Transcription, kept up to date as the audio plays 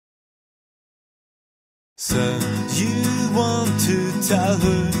So you want to tell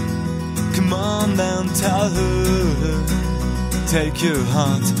her, come on then tell her, take your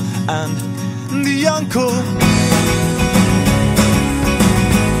heart and the uncle.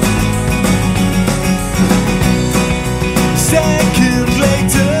 Second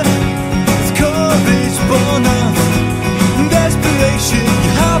later, it's courage born of desperation.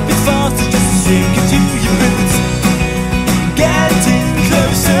 Your heart beats faster just to sink into your boots. Getting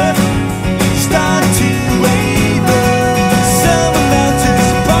closer, you start to waver. Someone down to this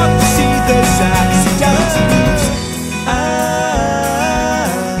hypocrisy, those accidental moves.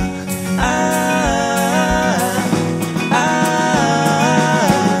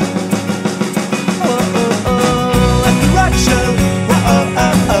 At the rock show,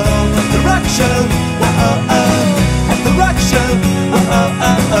 at the rock show, at the rock show,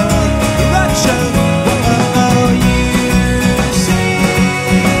 the rock show.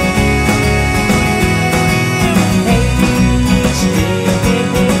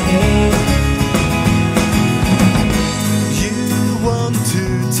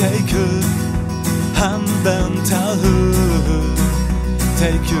 Take her hand and tell her,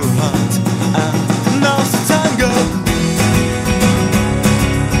 take your heart and now.